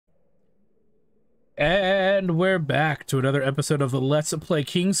And we're back to another episode of the Let's Play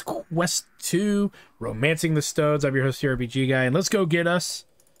King's Quest 2, Romancing the Stones. I'm your host, RPG Guy, and let's go get us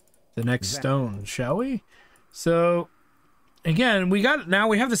the next stone, shall we? So, again, we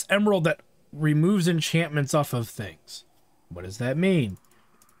have this emerald that removes enchantments off of things. What does that mean?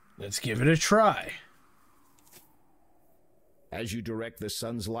 Let's give it a try. As you direct the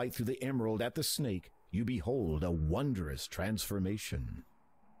sun's light through the emerald at the snake, you behold a wondrous transformation.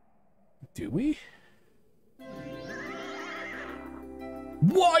 Do we?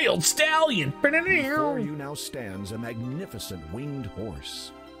 Wild stallion! Before you now stands a magnificent winged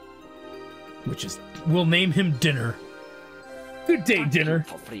horse. We'll name him Dinner. Good day, Dinner.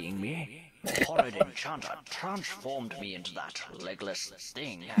 For freeing me. The horrid enchanter transformed me into that legless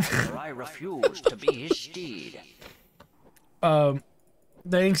thing, for I refused to be his steed.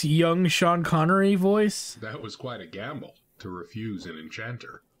 Thanks, young Sean Connery voice. That was quite a gamble, to refuse an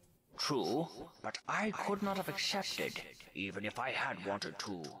enchanter. True, but I could not have accepted, even if I had wanted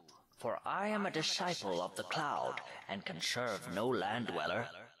to. For I am a disciple of the cloud, and can serve no land dweller.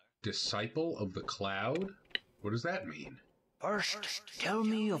 Disciple of the cloud? What does that mean? First, tell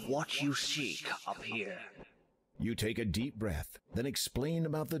me of what you seek up here. You take a deep breath, then explain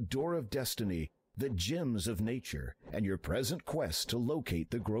about the Door of Destiny, the gems of nature, and your present quest to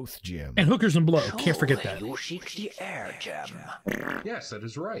locate the growth gem. And hookers and blow, can't forget that. You seek the air gem. Yes, that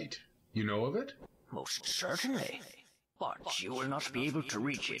is right. You know of it? Most certainly. But you will not be able to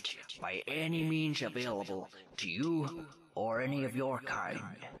reach it by any means available to you or any of your kind.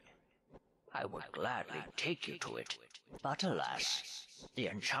 I would gladly take you to it, but alas, the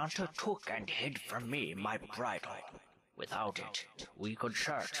enchanter took and hid from me my bridle. Without it, we could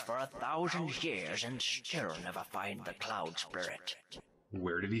search for 1,000 years and still never find the cloud spirit.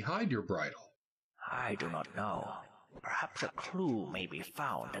 Where did he hide your bridle? I do not know. Perhaps a clue may be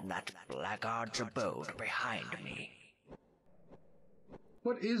found in that blackguard's abode behind me.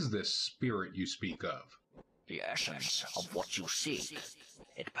 What is this spirit you speak of? The essence of what you seek.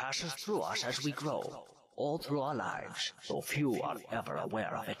 It passes through us as we grow, all through our lives, though few are ever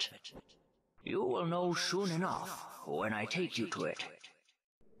aware of it. You will know soon enough when I take you to it.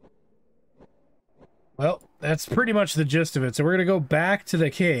 Well, that's pretty much the gist of it. So we're going to go back to the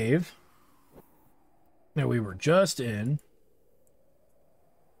cave that we were just in.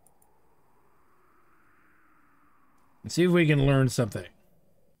 And see if we can learn something.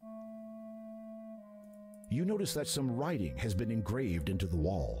 You notice that some writing has been engraved into the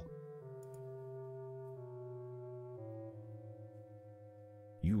wall.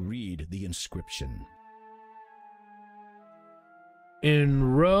 You read the inscription. In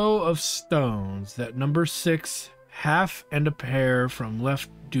row of stones that number 6, half and a pair from left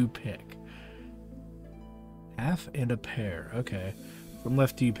do pick. Half and a pair, okay. From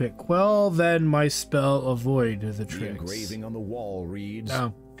left do you pick. Quell then my spell, avoid the tricks. The engraving on the wall reads,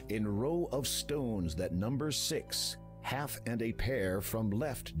 in row of stones that number 6, half and a pair from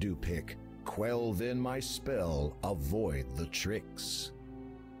left do pick. Quell then my spell, avoid the tricks.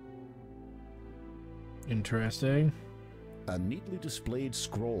 Interesting. A neatly displayed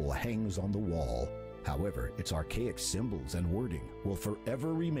scroll hangs on the wall. However, its archaic symbols and wording will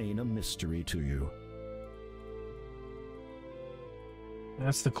forever remain a mystery to you.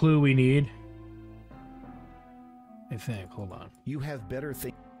 That's the clue we need. I think. Hold on. You have better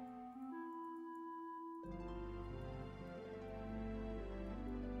things.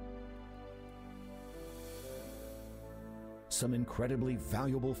 Some incredibly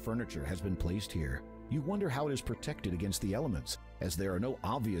valuable furniture has been placed here. You wonder how it is protected against the elements, as there are no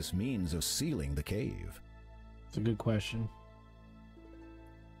obvious means of sealing the cave. It's a good question.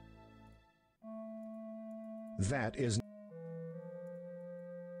 That is...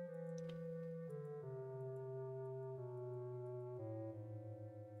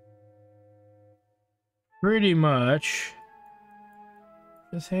 Pretty much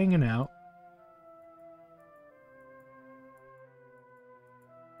just hanging out.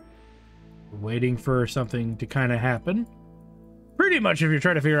 Waiting for something to kind of happen. Pretty much, if you're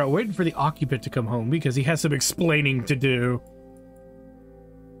trying to figure out, waiting for the occupant to come home because he has some explaining to do.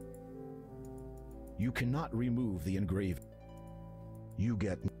 You cannot remove the engraving. You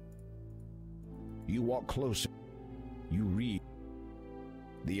walk closer. You read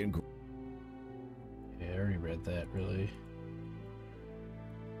the engraving. Yeah, I already read that, really.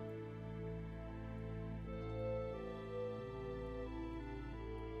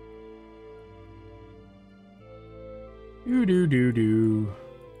 Do.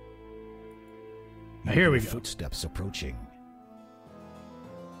 Here we go. Footsteps approaching.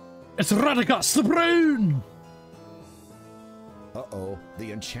 It's Radagast the Brown! Uh-oh,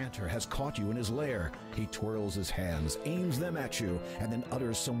 the enchanter has caught you in his lair. He twirls his hands, aims them at you, and then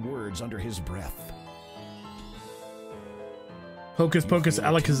utters some words under his breath. Hocus pocus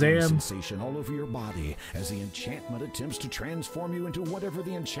alakazam. Sensation all over your body as the enchantment attempts to transform you into whatever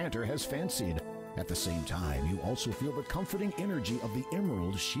the enchanter has fancied. At the same time, you also feel the comforting energy of the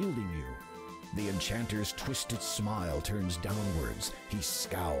emerald shielding you. The enchanter's twisted smile turns downwards. He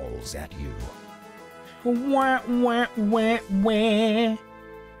scowls at you. Wah, wah, wah, wah. All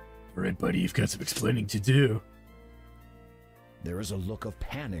right, buddy, you've got some explaining to do. There is a look of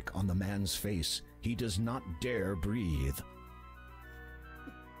panic on the man's face. He does not dare breathe.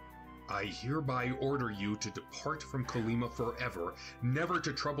 I hereby order you to depart from Kalima forever, never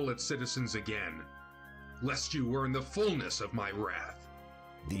to trouble its citizens again, lest you earn the fullness of my wrath.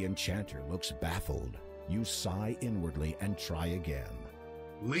 The enchanter looks baffled. You sigh inwardly and try again.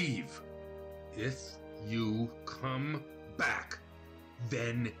 Leave. If you come back,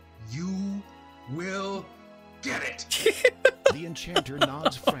 then you will get it. The enchanter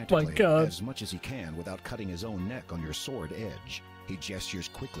nods frantically, God. as much as he can without cutting his own neck on your sword edge. He gestures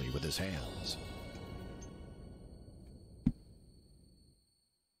quickly with his hands.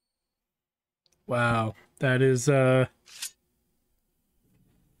 Wow, that is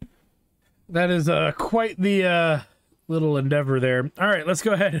quite the little endeavor there. All right, let's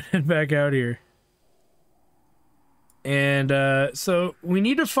go ahead and head back out here. And so we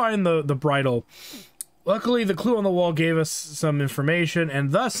need to find the bridle. Luckily, the clue on the wall gave us some information,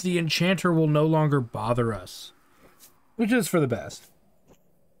 and thus the enchanter will no longer bother us, which is for the best.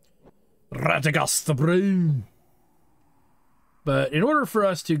 Radagast the Broom. But in order for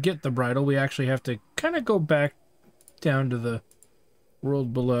us to get the bridle, we actually have to kind of go back down to the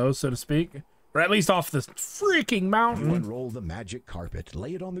world below, so to speak. Or at least off this freaking mountain. You unroll the magic carpet,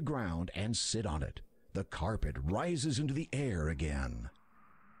 lay it on the ground, and sit on it. The carpet rises into the air again.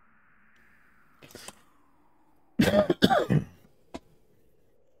 The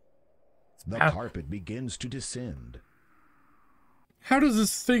carpet begins to descend. How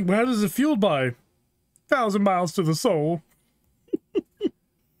does it fueled by? 1,000 miles to the soul.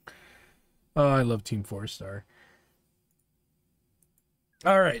 Oh, I love Team 4-Star.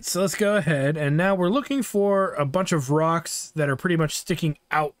 Alright, so let's go ahead, and now we're looking for a bunch of rocks that are pretty much sticking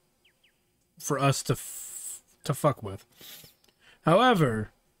out for us to fuck with.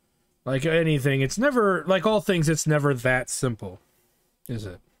 However, like anything, it's never, like all things, it's never that simple, is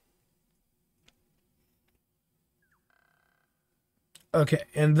it? Okay,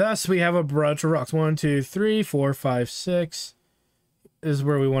 and thus we have a bunch of rocks. 1, 2, 3, 4, 5, 6 is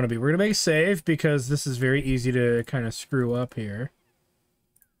where we want to be. We're going to make a save because this is very easy to kind of screw up here.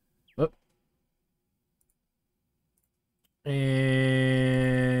 Oop. And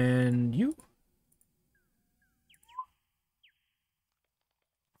you.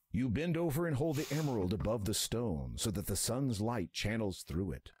 You bend over and hold the emerald above the stone so that the sun's light channels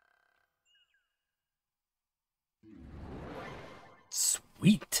through it.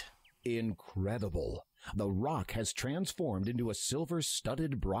 Sweet. Incredible. The rock has transformed into a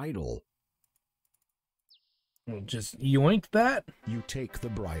silver-studded bridle. We'll just yoink that. You take the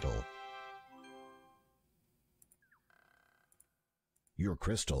bridle. Your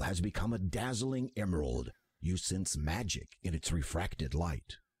crystal has become a dazzling emerald. You sense magic in its refracted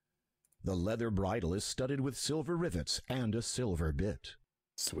light. The leather bridle is studded with silver rivets and a silver bit.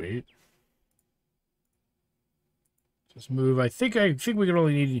 Sweet. Just move. I think we can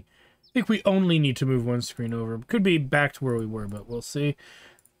only need. I think we only need to move one screen over. Could be back to where we were, but we'll see.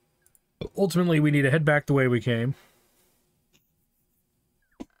 Ultimately, we need to head back the way we came.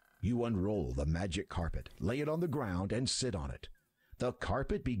 You unroll the magic carpet, lay it on the ground, and sit on it. The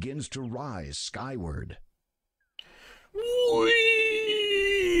carpet begins to rise skyward. Whee!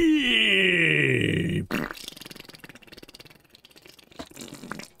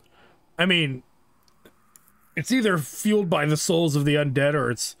 I mean, it's either fueled by the souls of the undead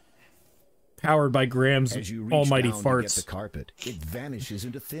or it's powered by Graham's almighty farts. Get the carpet, it vanishes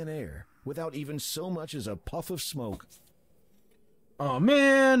into thin air without even so much as a puff of smoke. Oh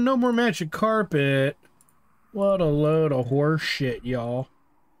man, no more magic carpet. What a load of horse shit, y'all.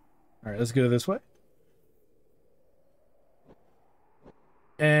 Alright, let's go this way.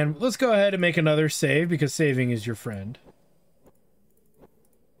 And let's go ahead and make another save because saving is your friend.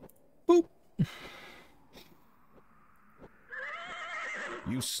 Boop.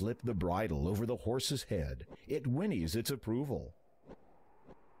 You slip the bridle over the horse's head. It whinnies its approval.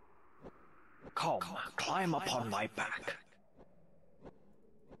 Come, climb upon my back.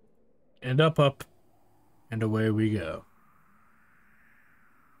 And up, and away we go.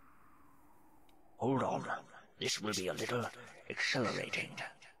 Hold on. This will be a accelerating.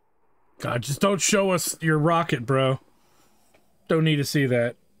 God, just don't show us your rocket, bro. Don't need to see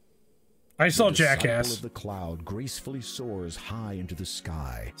that. I saw The disciple Jackass. of the cloud gracefully soars high into the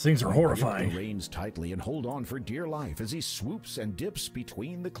sky. These things are Grip horrifying. the reins tightly and hold on for dear life as he swoops and dips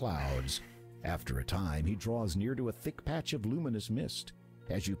between the clouds. After a time, he draws near to a thick patch of luminous mist.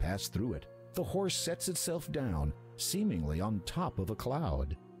 As you pass through it, the horse sets itself down, seemingly on top of a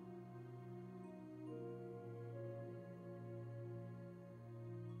cloud.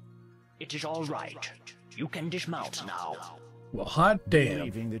 It is all right. You can dismount now. Well, hot damn.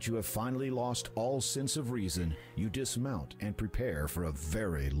 Believing that you have finally lost all sense of reason, you dismount and prepare for a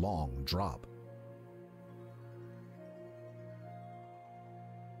very long drop.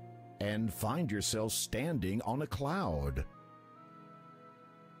 And find yourself standing on a cloud.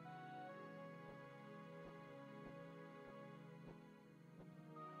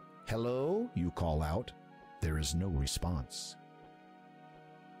 Hello, you call out. There is no response.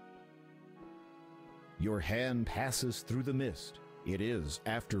 Your hand passes through the mist. It is,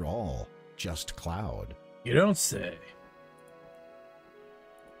 after all, just cloud. You don't say.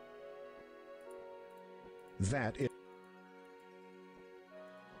 That is...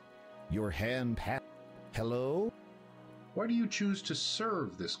 Your hand Hello? Why do you choose to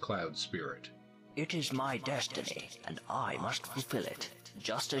serve this cloud spirit? It is my destiny, and I must fulfill it,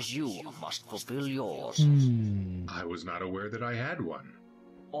 just as you must fulfill yours. I was not aware that I had one.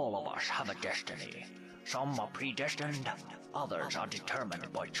 All of us have a destiny. Some are predestined, others are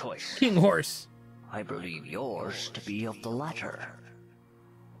determined by choice. King Horse. I believe yours to be of the latter.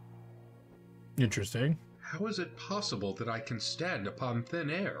 Interesting. How is it possible that I can stand upon thin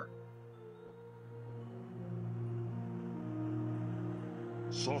air?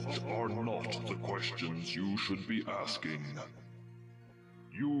 Such are not the questions you should be asking.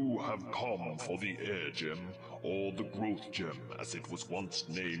 You have come for the Air Gem, or the Growth Gem as it was once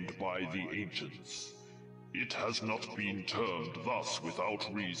named by the ancients. It has not been termed thus without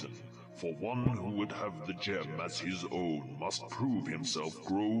reason, for one who would have the gem as his own must prove himself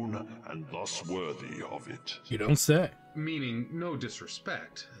grown and thus worthy of it. You don't say. Meaning, no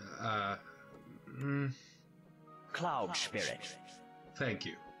disrespect. Cloud Spirit. Thank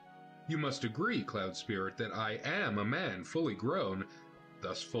you. You must agree, Cloud Spirit, that I am a man fully grown,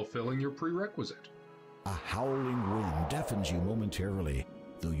 thus fulfilling your prerequisite. A howling wind deafens you momentarily,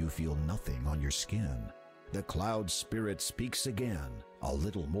 though you feel nothing on your skin. The cloud spirit speaks again, a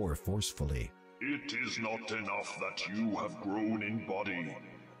little more forcefully. It is not enough that you have grown in body.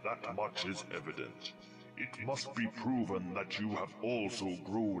 That much is evident. It must be proven that you have also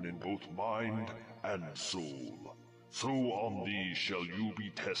grown in both mind and soul. So on these shall you be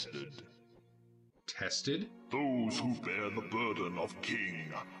tested. Tested? Those who bear the burden of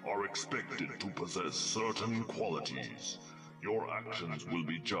king are expected to possess certain qualities. Your actions will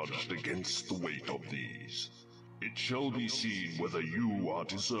be judged against the weight of these. It shall be seen whether you are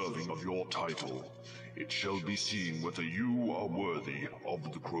deserving of your title. It shall be seen whether you are worthy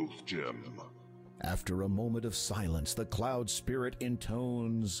of the Growth Gem. After a moment of silence, the cloud spirit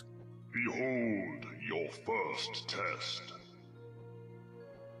intones, Behold your first test.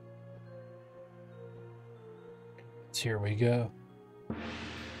 Here we go.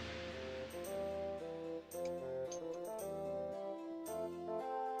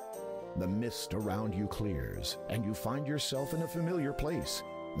 The mist around you clears, and you find yourself in a familiar place.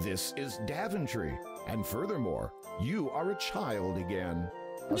 This is Daventry, and furthermore, you are a child again.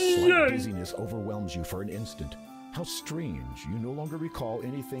 A slight dizziness overwhelms you for an instant. How strange, you no longer recall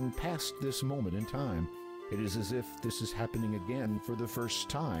anything past this moment in time. It is as if this is happening again for the first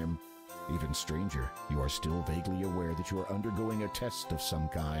time. Even stranger, you are still vaguely aware that you are undergoing a test of some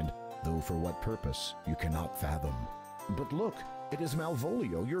kind, though for what purpose, you cannot fathom. But look, it is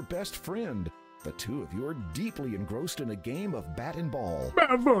Malvolio, your best friend. The two of you are deeply engrossed in a game of bat and ball.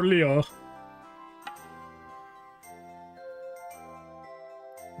 Malvolio.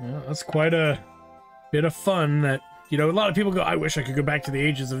 Well, that's quite a bit of fun that, you know, a lot of people go, I wish I could go back to the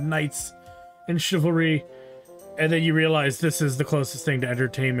ages of knights and chivalry. And then you realize this is the closest thing to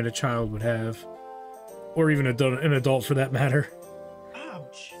entertainment a child would have. Or even an adult for that matter.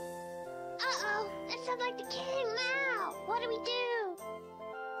 Ouch. Uh-oh, that sounds like the king now. What do we do?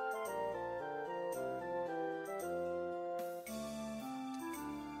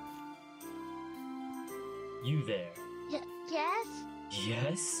 You there. Yes?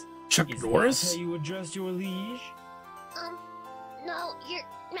 Yes? Chuck Is Norris? that how you address your liege? No, your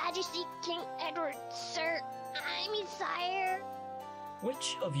majesty, King Edward, sir. I mean, sire.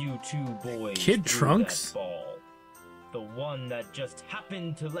 Which of you two boys Kid threw Trunks? that ball? The one that just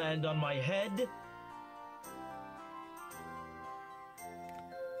happened to land on my head?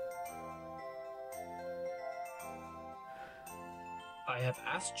 I have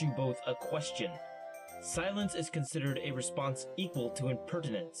asked you both a question. Silence is considered a response equal to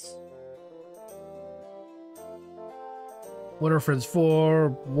impertinence. What are friends for?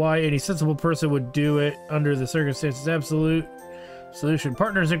 Why any sensible person would do it under the circumstances? Absolute solution.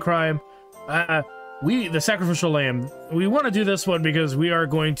 Partners in crime. The sacrificial lamb. We want to do this one because we are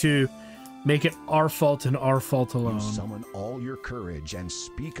going to make it our fault and our fault alone. You summon all your courage and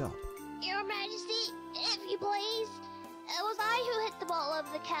speak up. Your Majesty, if you please. It was I who hit the ball over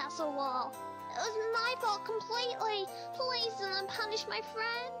the castle wall. It was my fault completely. Please don't punish my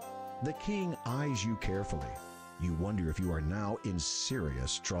friend. The king eyes you carefully. You wonder if you are now in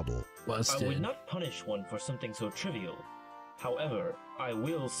serious trouble. I would not punish one for something so trivial. However, I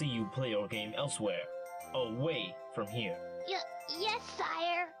will see you play your game elsewhere, away from here. Yes,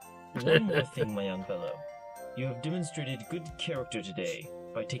 sire. One more thing, my young fellow. You have demonstrated good character today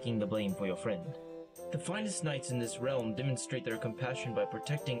by taking the blame for your friend. The finest knights in this realm demonstrate their compassion by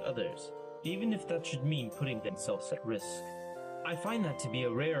protecting others, even if that should mean putting themselves at risk. I find that to be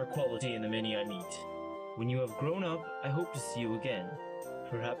a rare quality in the many I meet. When you have grown up, I hope to see you again,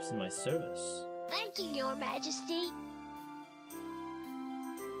 perhaps in my service. Thank you, Your Majesty.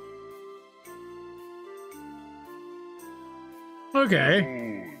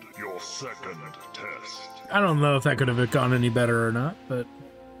 Okay. Hold your second test. I don't know if that could have gone any better or not, but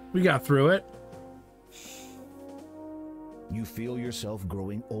we got through it. You feel yourself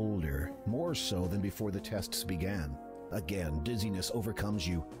growing older, more so than before the tests began. Again, dizziness overcomes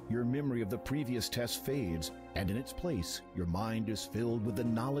you, your memory of the previous test fades, and in its place, your mind is filled with the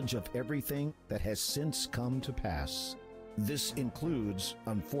knowledge of everything that has since come to pass. This includes,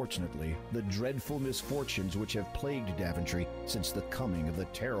 unfortunately, the dreadful misfortunes which have plagued Daventry since the coming of the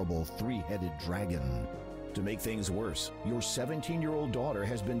terrible three-headed dragon. To make things worse, your 17-year-old daughter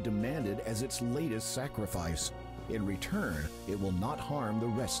has been demanded as its latest sacrifice. In return, it will not harm the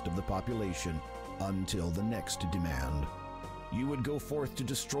rest of the population until the next demand. You would go forth to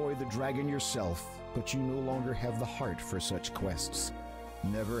destroy the dragon yourself, but you no longer have the heart for such quests.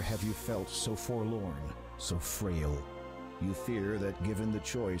 Never have you felt so forlorn, so frail. You fear that given the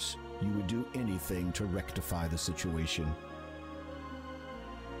choice, you would do anything to rectify the situation.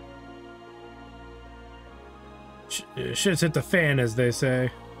 Shit's hit the fan, as they say.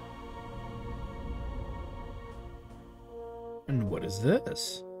 And what is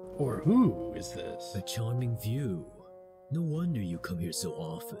this? Or who is this? A charming view. No wonder you come here so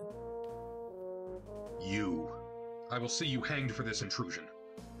often. You. I will see you hanged for this intrusion.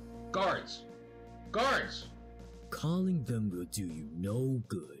 Guards! Guards! Calling them will do you no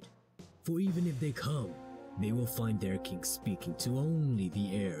good. For even if they come, they will find their king speaking to only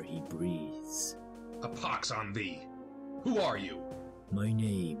the air he breathes. A pox on thee! Who are you? My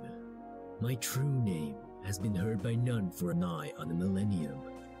name, my true name, has been heard by none for nigh on a millennium.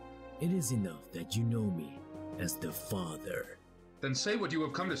 It is enough that you know me as the Father. Then say what you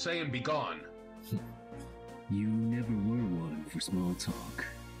have come to say and be gone. You never were one for small talk.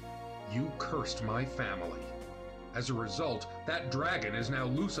 You cursed my family. As a result, that dragon is now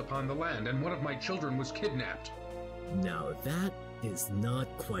loose upon the land, and one of my children was kidnapped. Now that is not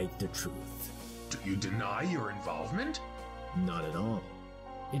quite the truth. Do you deny your involvement? Not at all.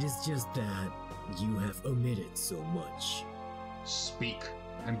 It is just that you have omitted so much. Speak,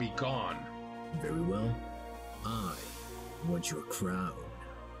 and be gone. Very well. I want your crown.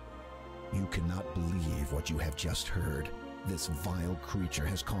 You cannot believe what you have just heard. This vile creature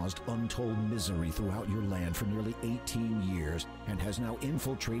has caused untold misery throughout your land for nearly 18 years and has now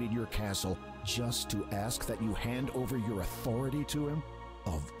infiltrated your castle just to ask that you hand over your authority to him?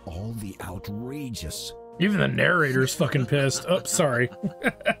 Of all the outrageous... Even the narrator's fucking pissed. Oh, sorry.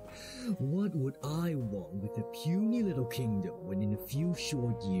 What would I want with a puny little kingdom when in a few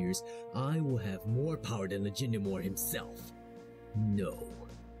short years I will have more power than Legitimor himself? No.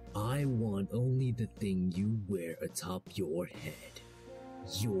 I want only the thing you wear atop your head.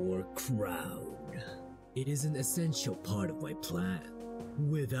 Your crown. It is an essential part of my plan.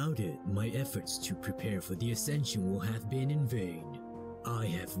 Without it, my efforts to prepare for the ascension will have been in vain. I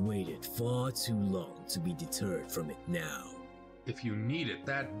have waited far too long to be deterred from it now. If you need it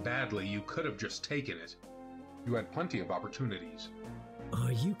that badly, you could have just taken it. You had plenty of opportunities.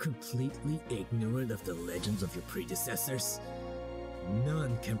 Are you completely ignorant of the legends of your predecessors?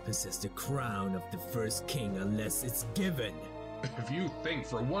 None can possess the crown of the first king unless it's given. If you think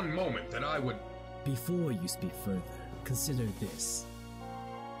for one moment that I would... Before you speak further, consider this.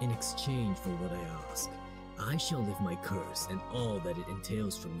 In exchange for what I ask, I shall lift my curse and all that it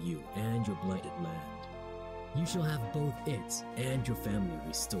entails from you and your blighted land. You shall have both it and your family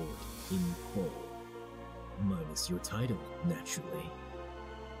restored in full. Minus your title, naturally.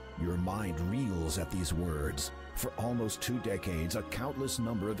 Your mind reels at these words. For almost 2 decades, a countless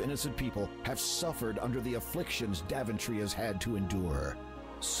number of innocent people have suffered under the afflictions Daventry has had to endure.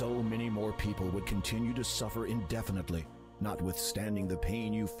 So many more people would continue to suffer indefinitely, notwithstanding the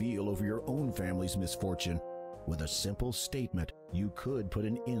pain you feel over your own family's misfortune. With a simple statement, you could put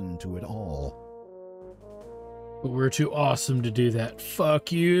an end to it all. But we're too awesome to do that.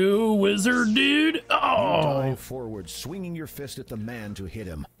 Fuck you, wizard dude. Oh! You dive forward, swinging your fist at the man to hit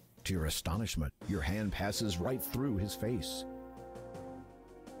him. To your astonishment, your hand passes right through his face.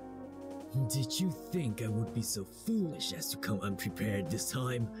 Did you think I would be so foolish as to come unprepared this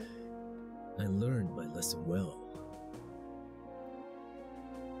time? I learned my lesson well.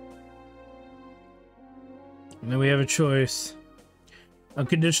 And then we have a choice.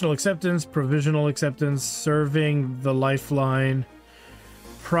 Unconditional acceptance, provisional acceptance, serving the lifeline.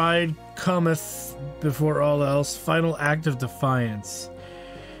 Pride cometh before all else. Final act of defiance.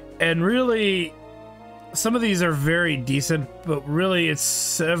 And really, some of these are very decent, but really it's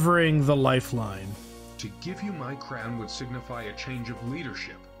severing the lifeline. To give you my crown would signify a change of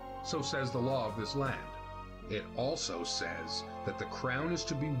leadership, so says the law of this land. It also says that the crown is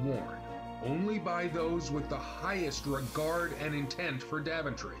to be worn only by those with the highest regard and intent for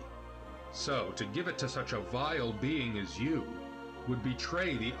Daventry. So, to give it to such a vile being as you would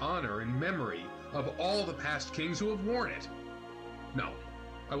betray the honor and memory of all the past kings who have worn it. No,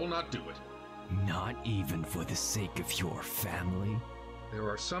 I will not do it. Not even for the sake of your family? There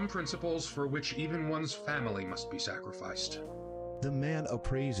are some principles for which even one's family must be sacrificed. The man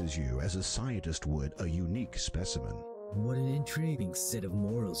appraises you as a scientist would a unique specimen. What an intriguing set of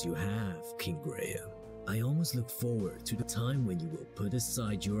morals you have, King Graham. I almost look forward to the time when you will put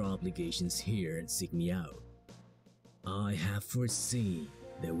aside your obligations here and seek me out. I have foreseen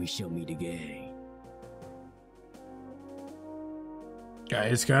that we shall meet again. Guy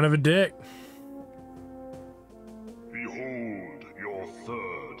is kind of a dick. Behold your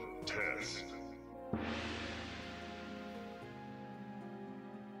third test.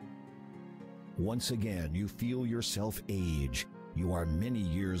 Once again, you feel yourself age. You are many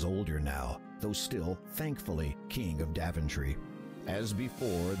years older now, though still, thankfully, King of Daventry. As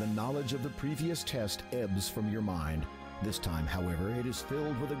before, the knowledge of the previous test ebbs from your mind. This time, however, it is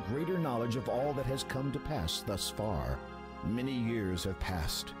filled with a greater knowledge of all that has come to pass thus far. Many years have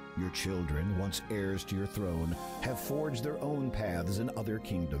passed. Your children, once heirs to your throne, have forged their own paths in other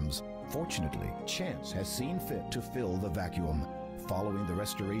kingdoms. Fortunately, chance has seen fit to fill the vacuum. Following the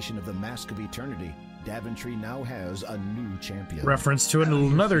restoration of the Mask of Eternity, Daventry now has a new champion. Reference to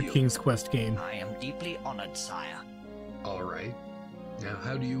another King's Quest game. I am deeply honored, sire. All right. Now,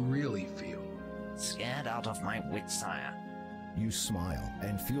 how do you really feel? Scared out of my wits, sire. You smile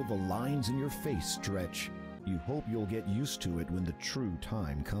and feel the lines in your face stretch. You hope you'll get used to it when the true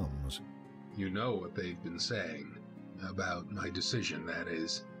time comes. You know what they've been saying. About my decision, that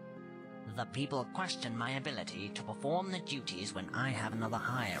is. The people question my ability to perform the duties when I have another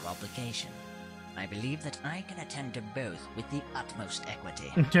higher obligation. I believe that I can attend to both with the utmost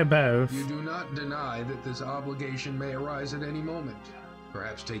equity. To both. You do not deny that this obligation may arise at any moment,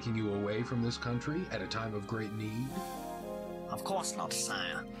 perhaps taking you away from this country at a time of great need? Of course not,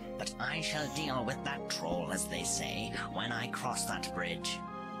 sire, but I shall deal with that troll, as they say, when I cross that bridge.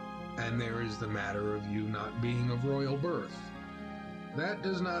 And there is the matter of you not being of royal birth. That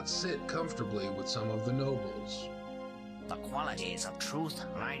does not sit comfortably with some of the nobles. The qualities of truth,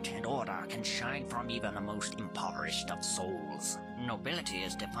 light, and order can shine from even the most impoverished of souls. Nobility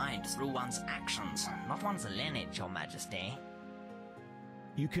is defined through one's actions, not one's lineage, Your Majesty.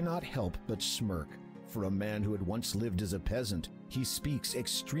 You cannot help but smirk. For a man who had once lived as a peasant, he speaks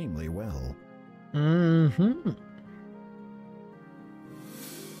extremely well. Mm-hmm.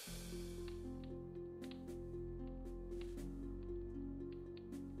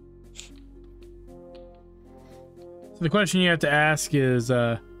 The question you have to ask is,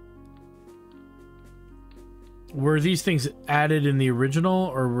 were these things added in the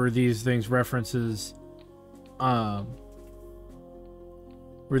original, or were these things references, added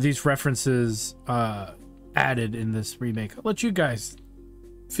in this remake? I'll let you guys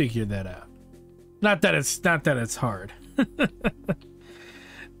figure that out. Not that it's hard.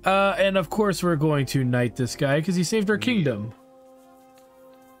 And of course we're going to knight this guy because he saved our kingdom.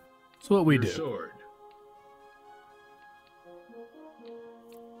 That's what we do. Sword.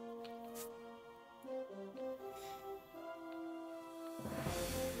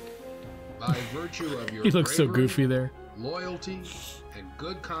 By virtue of your He looks so bravery, goofy there. loyalty, and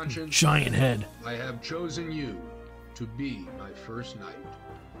good conscience, Giant head. I have chosen you to be my first knight.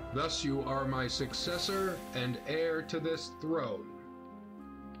 Thus you are my successor and heir to this throne.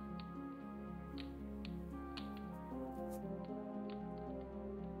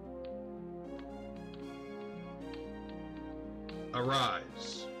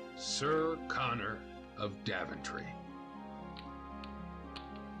 Arise, Sir Connor of Daventry.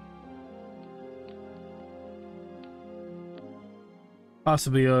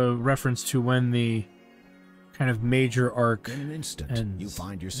 Possibly a reference to when the kind of major arc In an instant, ends. you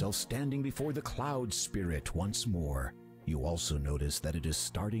find yourself standing before the Cloud Spirit once more. You also notice that it is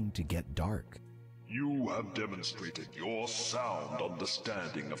starting to get dark. You have demonstrated your sound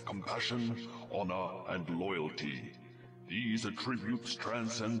understanding of compassion, honor, and loyalty. These attributes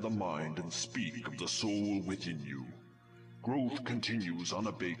transcend the mind and speak of the soul within you. Growth continues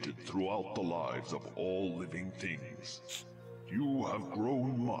unabated throughout the lives of all living things. You have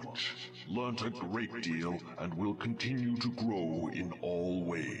grown much, learnt a great deal, and will continue to grow in all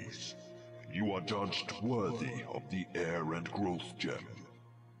ways. You are judged worthy of the Heir and Growth Gem.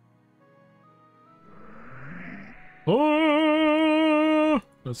 Oh!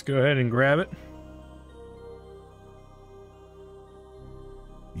 Let's go ahead and grab it.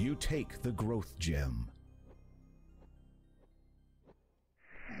 You take the Growth Gem.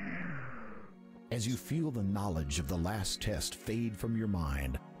 As you feel the knowledge of the last test fade from your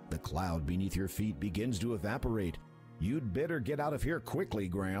mind, the cloud beneath your feet begins to evaporate. You'd better get out of here quickly,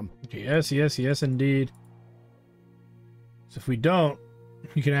 Graham. Yes, yes, yes, indeed. So if we don't,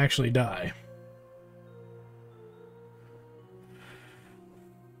 we can actually die.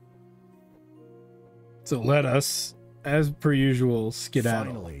 So let us, as per usual,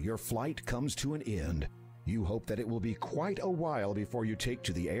 skedaddle. Finally, your flight comes to an end. You hope that it will be quite a while before you take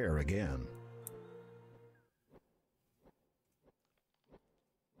to the air again.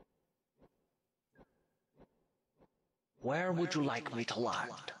 Where would you like me to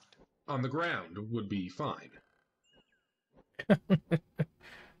land? On the ground would be fine.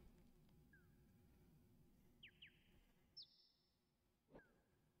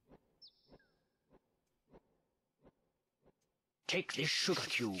 Take this sugar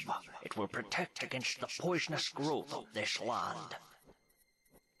cube. It will protect against the poisonous growth of this land.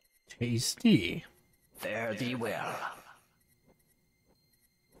 Tasty. Fare thee well.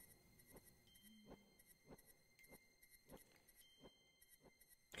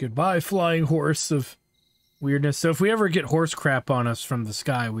 Goodbye, flying horse of weirdness. So if we ever get horse crap on us from the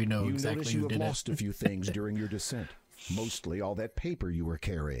sky, we know You exactly notice who you have did lost it. a few things during your descent. Mostly all that paper you were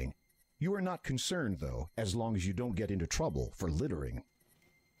carrying. You are not concerned, though, as long as you don't get into trouble for littering.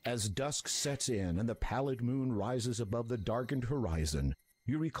 As dusk sets in and the pallid moon rises above the darkened horizon,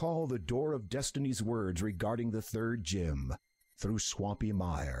 you recall the Door of Destiny's words regarding the third gem, through swampy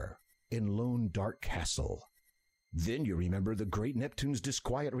mire, in lone dark castle. Then you remember the great Neptune's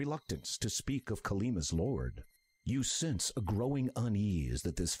disquiet reluctance to speak of Kalima's lord. You sense a growing unease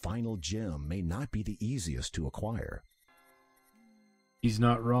that this final gem may not be the easiest to acquire. He's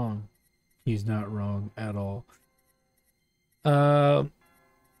not wrong. He's not wrong at all.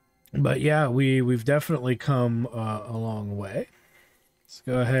 But yeah, we've definitely come a long way. Let's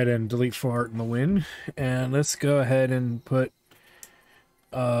go ahead and delete Fart in the Wind, and let's go ahead and put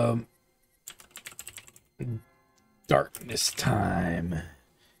darkness time.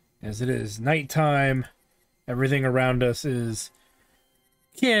 As it is nighttime, everything around us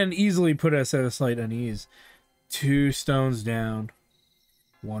can easily put us at a slight unease. 2 stones down,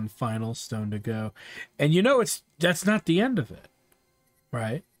 1 final stone to go. And you know that's not the end of it,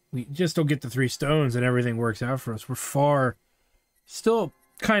 right? We just don't get the 3 stones and everything works out for us. We're still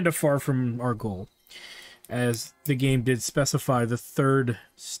kind of far from our goal, as the game did specify the 3rd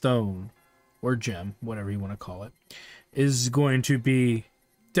stone, or gem, whatever you want to call it, is going to be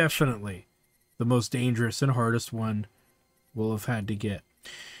definitely the most dangerous and hardest one we'll have had to get.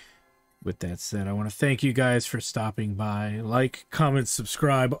 With that said, I want to thank you guys for stopping by. Like, comment,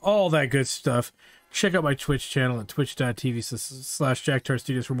 subscribe, all that good stuff. Check out my Twitch channel at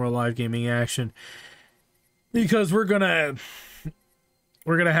twitch.tv/JackTarStudios for more live gaming action. Because we're gonna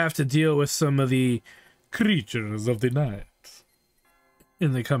have to deal with some of the creatures of the night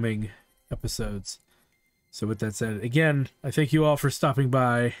in the coming episodes. So with that said, again, I thank you all for stopping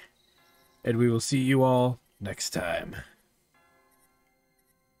by, and we will see you all next time.